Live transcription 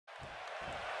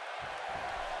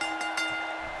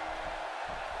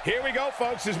Here we go,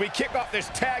 folks, as we kick off this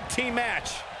tag team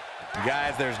match.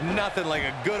 Guys, there's nothing like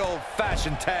a good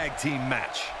old-fashioned tag team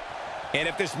match. And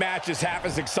if this match is half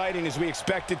as exciting as we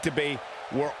expect it to be,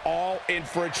 we're all in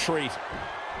for a treat.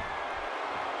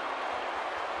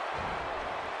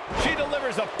 She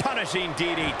delivers a punishing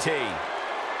DDT.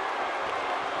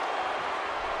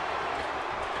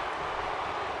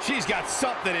 She's got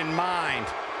something in mind.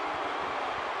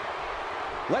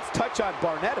 Let's touch on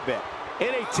Barnett a bit.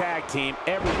 In a tag team,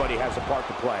 everybody has a part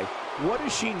to play. What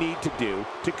does she need to do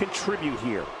to contribute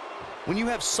here? When you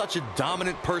have such a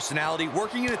dominant personality,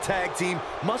 working in a tag team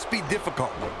must be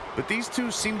difficult. But these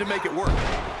two seem to make it work.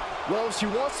 Well, if she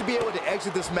wants to be able to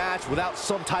exit this match without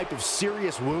some type of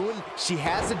serious wound, she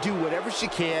has to do whatever she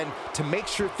can to make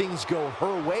sure things go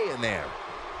her way in there.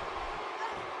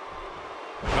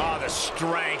 Oh, the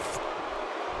strength.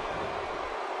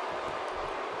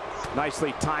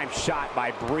 Nicely timed shot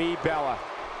by Brie Bella.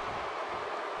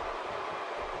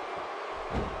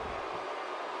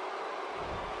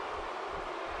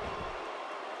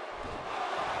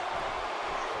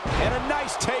 And a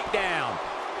nice takedown.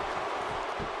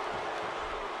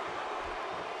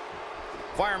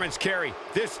 Fireman's carry.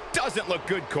 This doesn't look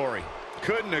good, Corey.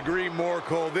 Couldn't agree more,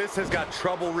 Cole. This has got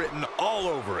trouble written all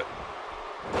over it.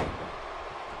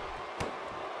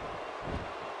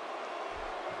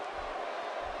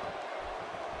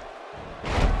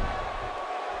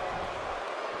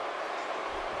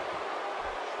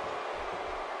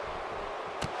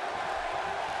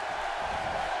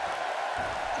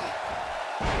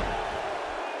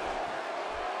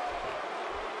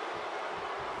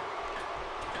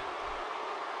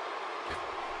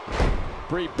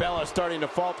 Brie Bella starting to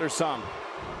falter some.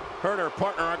 Her and her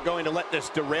partner aren't going to let this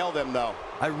derail them, though.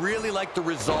 I really like the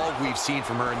resolve we've seen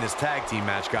from her in this tag team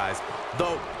match, guys.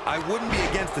 Though, I wouldn't be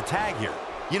against the tag here.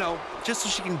 You know, just so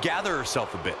she can gather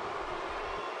herself a bit.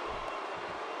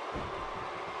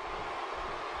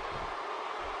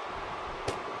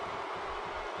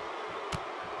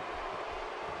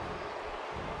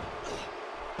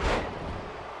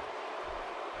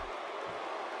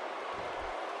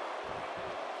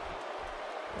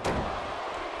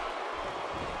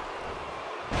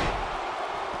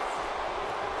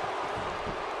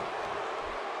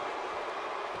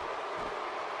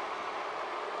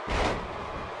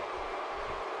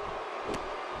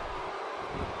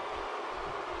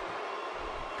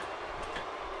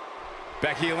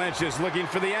 Becky Lynch is looking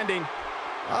for the ending.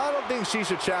 I don't think she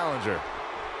should challenge her.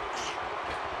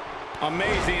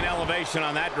 Amazing elevation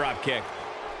on that drop kick.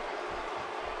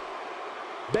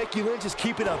 Becky Lynch is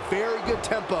keeping a very good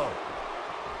tempo.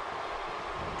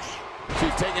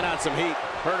 She's taking on some heat.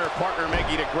 Her and her partner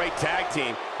making a great tag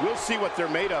team. We'll see what they're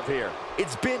made of here.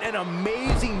 It's been an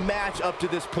amazing match up to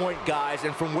this point, guys,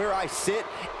 and from where I sit,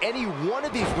 any one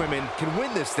of these women can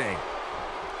win this thing.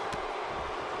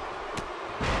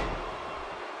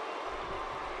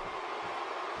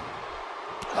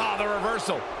 Oh, the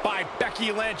reversal by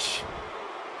Becky Lynch.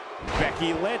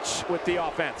 Becky Lynch with the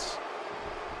offense.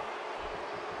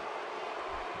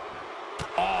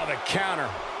 Oh, the counter.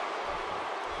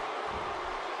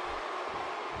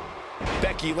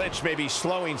 Becky Lynch may be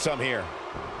slowing some here.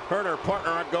 Her and her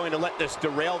partner aren't going to let this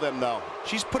derail them, though.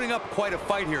 She's putting up quite a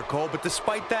fight here, Cole, but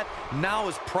despite that, now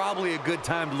is probably a good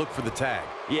time to look for the tag.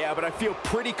 Yeah, but I feel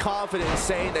pretty confident in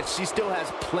saying that she still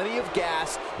has plenty of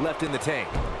gas left in the tank.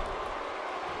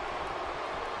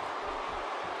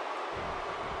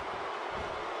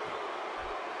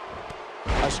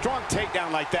 A strong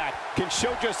takedown like that can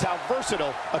show just how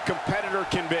versatile a competitor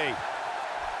can be.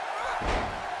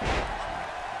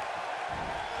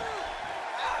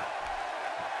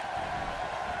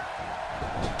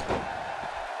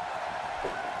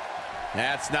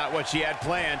 That's not what she had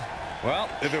planned. Well,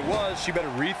 if it was, she better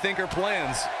rethink her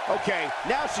plans. Okay,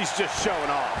 now she's just showing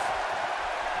off.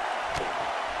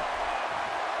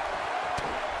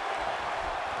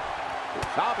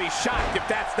 I'll be shocked if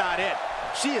that's not it.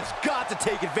 She has got to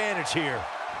take advantage here.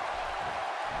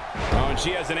 Oh, and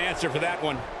she has an answer for that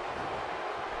one.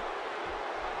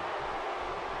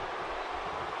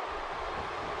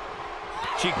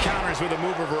 She counters with a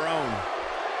move of her own.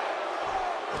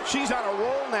 She's on a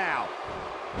roll now.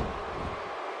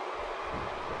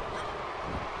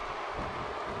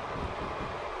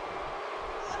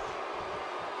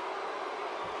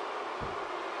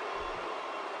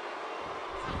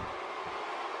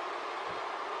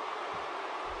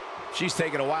 She's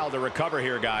taking a while to recover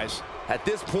here, guys. At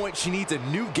this point, she needs a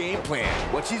new game plan.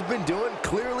 What she's been doing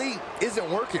clearly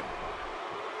isn't working.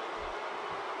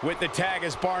 With the tag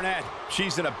as Barnett,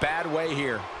 she's in a bad way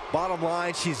here. Bottom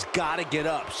line, she's got to get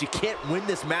up. She can't win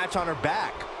this match on her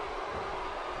back.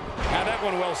 Now that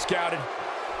one well scouted.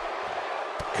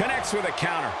 Connects with a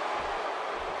counter.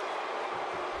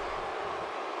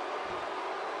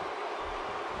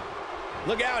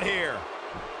 Look out here.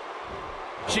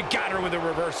 She got her with a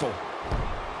reversal.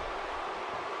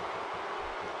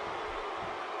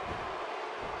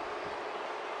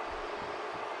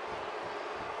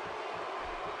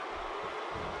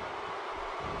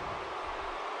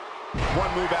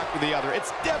 One move after the other.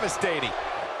 It's devastating.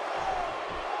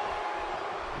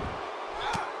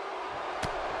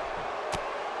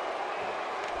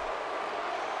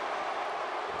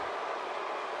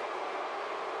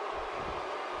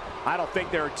 I don't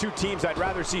think there are two teams I'd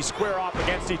rather see square off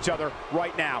against each other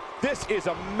right now. This is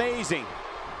amazing.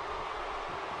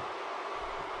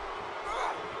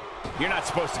 You're not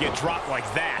supposed to get dropped like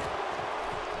that.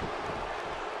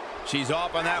 She's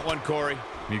off on that one, Corey.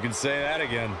 You can say that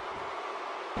again.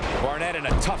 Barnett in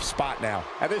a tough spot now.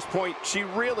 At this point, she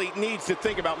really needs to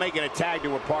think about making a tag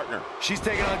to her partner. She's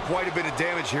taking on quite a bit of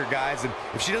damage here, guys, and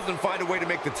if she doesn't find a way to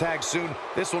make the tag soon,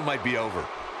 this one might be over.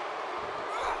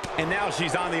 And now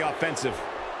she's on the offensive.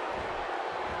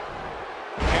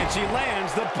 And she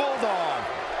lands the Bulldog.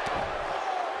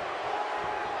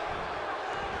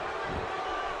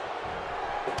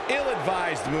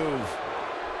 Ill-advised move.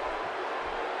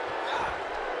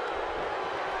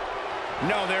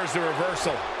 No, there's the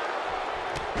reversal.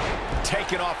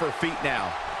 Taken off her feet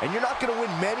now. And you're not going to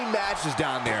win many matches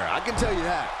down there, I can tell you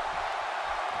that.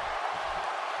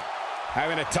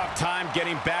 Having a tough time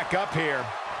getting back up here.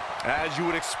 As you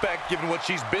would expect, given what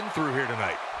she's been through here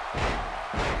tonight.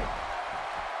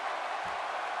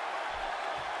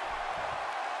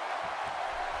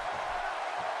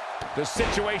 The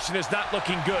situation is not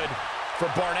looking good for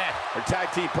Barnett. Her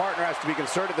tag team partner has to be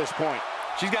concerned at this point.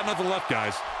 She's got nothing left,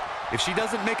 guys. If she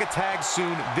doesn't make a tag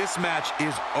soon, this match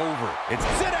is over. It's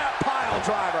Sit out pile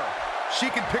driver. She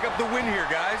can pick up the win here,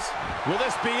 guys. Will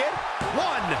this be it?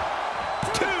 1,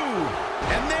 2,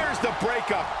 and there's the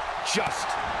breakup. Just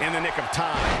in the nick of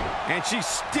time. And she's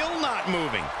still not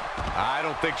moving. I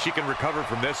don't think she can recover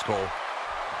from this, Cole.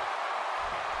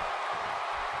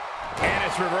 And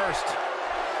it's reversed.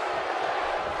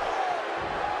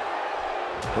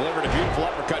 Delivered a beautiful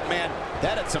uppercut, man.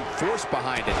 That had some force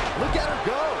behind it. Look at her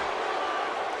go.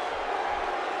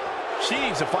 She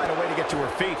needs to find a way to get to her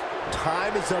feet.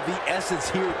 Time is of the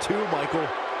essence here too, Michael.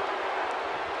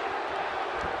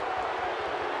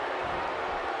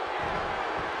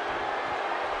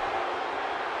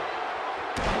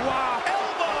 Wow,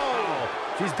 elbow!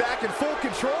 She's back in full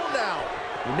control now.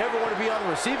 You never want to be on the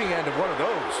receiving end of one of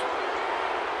those.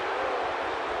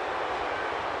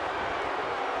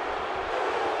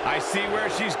 I see where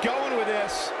she's going with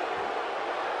this.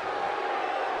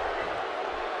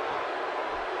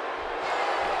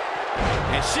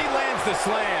 And she lands the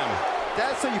slam.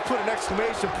 That's how you put an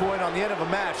exclamation point on the end of a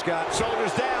match, guys.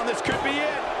 Shoulders down, this could be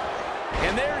it.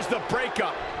 And there's the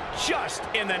breakup, just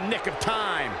in the nick of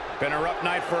time. Been a rough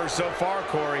night for her so far,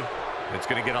 Corey. It's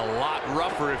going to get a lot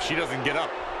rougher if she doesn't get up.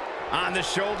 On the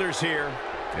shoulders here.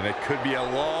 And it could be a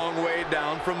long way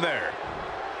down from there.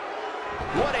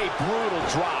 What a brutal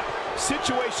drop.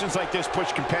 Situations like this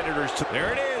push competitors to...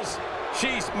 There it is.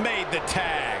 She's made the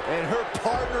tag. And her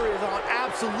partner is on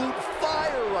absolute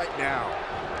fire right now.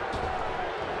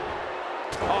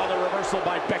 Oh, the reversal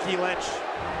by Becky Lynch.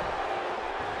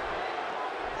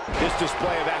 This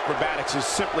display of acrobatics is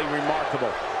simply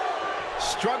remarkable.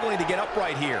 Struggling to get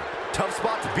upright here. Tough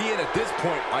spot to be in at this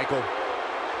point, Michael.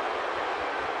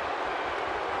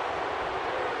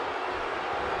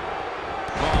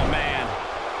 Oh, man.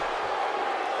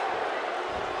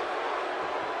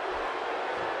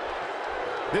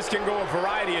 This can go a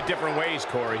variety of different ways,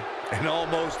 Corey. And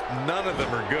almost none of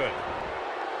them are good.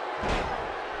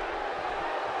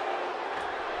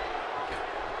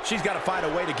 She's got to find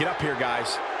a way to get up here,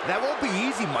 guys. That won't be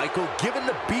easy, Michael, given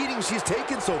the beating she's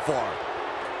taken so far.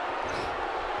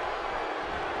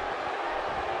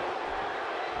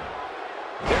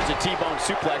 There's a T-bone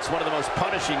suplex, one of the most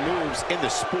punishing moves in the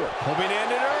sport. Hoping to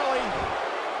end it early.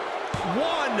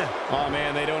 1. Oh,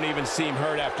 man, they don't even seem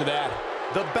hurt after that.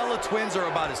 The Bella twins are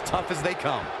about as tough as they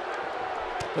come.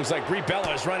 Looks like Brie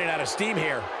Bella is running out of steam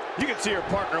here. You can see her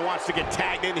partner wants to get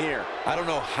tagged in here. I don't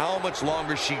know how much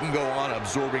longer she can go on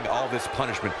absorbing all this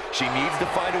punishment. She needs to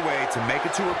find a way to make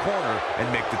it to her corner and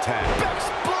make the tag.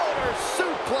 Exploder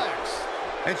suplex.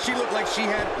 And she looked like she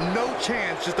had no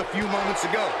chance just a few moments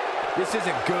ago. This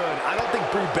isn't good. I don't think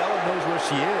Brie Bella knows where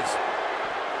she is.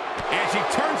 And she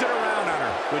turns it around on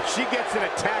her. When she gets in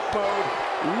attack mode,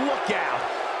 look out.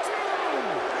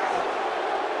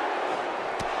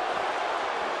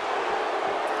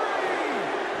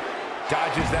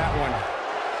 Dodges that one.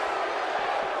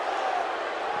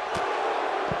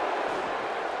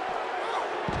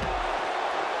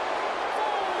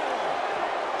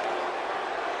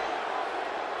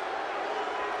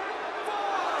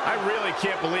 I really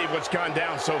can't believe what's gone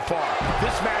down so far.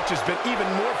 This match has been even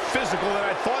more physical than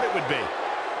I thought it would be.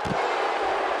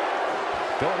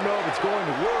 Don't know if it's going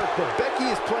to work, but Becky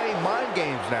is playing mind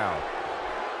games now.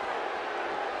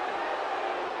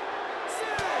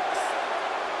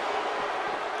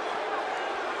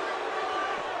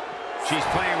 She's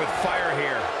playing with fire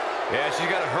here. Yeah, she's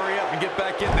got to hurry up and get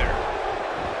back in there.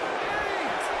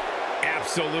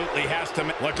 Absolutely has to.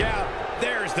 Look out.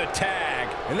 There's the tag.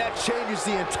 And that changes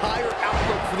the entire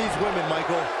outlook for these women,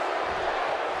 Michael.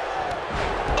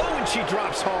 Oh, and she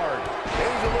drops hard.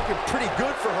 Things are looking pretty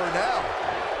good for her now.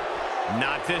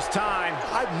 Not this time.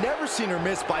 I've never seen her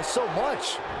miss by so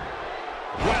much.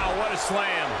 Wow, what a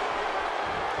slam.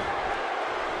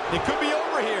 It could be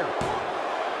over here.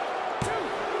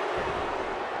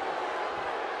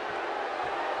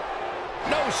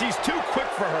 No, she's too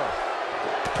quick for her.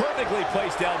 Perfectly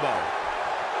placed elbow.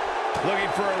 Looking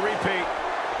for a repeat.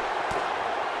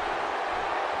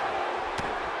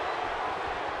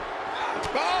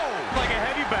 Oh, like a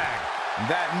heavy bag.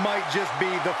 That might just be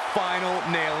the final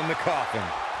nail in the coffin.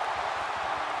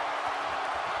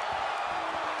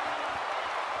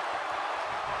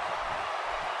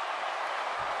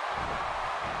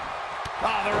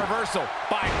 Oh, the reversal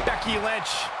by Becky Lynch.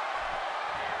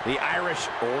 The Irish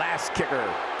lass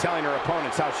kicker telling her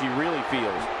opponents how she really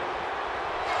feels.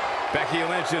 Becky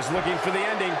Lynch is looking for the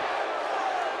ending.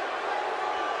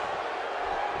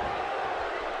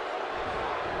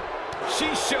 She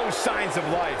shows signs of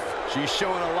life. She's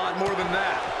showing a lot more than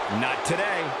that. Not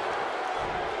today.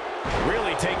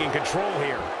 Really taking control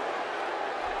here.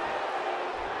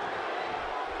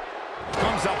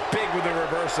 Comes up big with the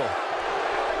reversal.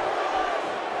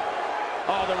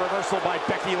 Oh, the reversal by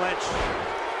Becky Lynch.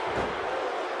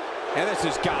 And this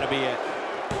has got to be it.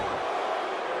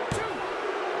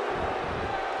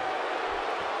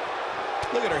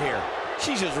 Look at her here.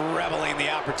 She's just reveling in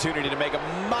the opportunity to make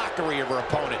a mockery of her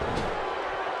opponent.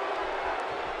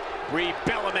 Brie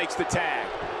makes the tag.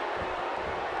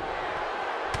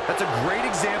 That's a great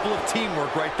example of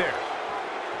teamwork right there.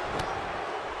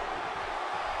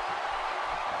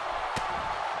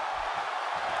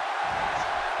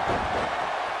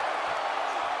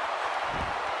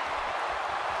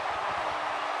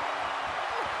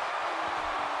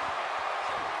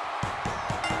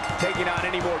 Taking on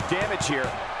any more damage here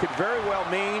could very well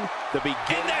mean the beginning.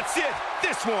 And that's it.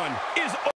 This one is over.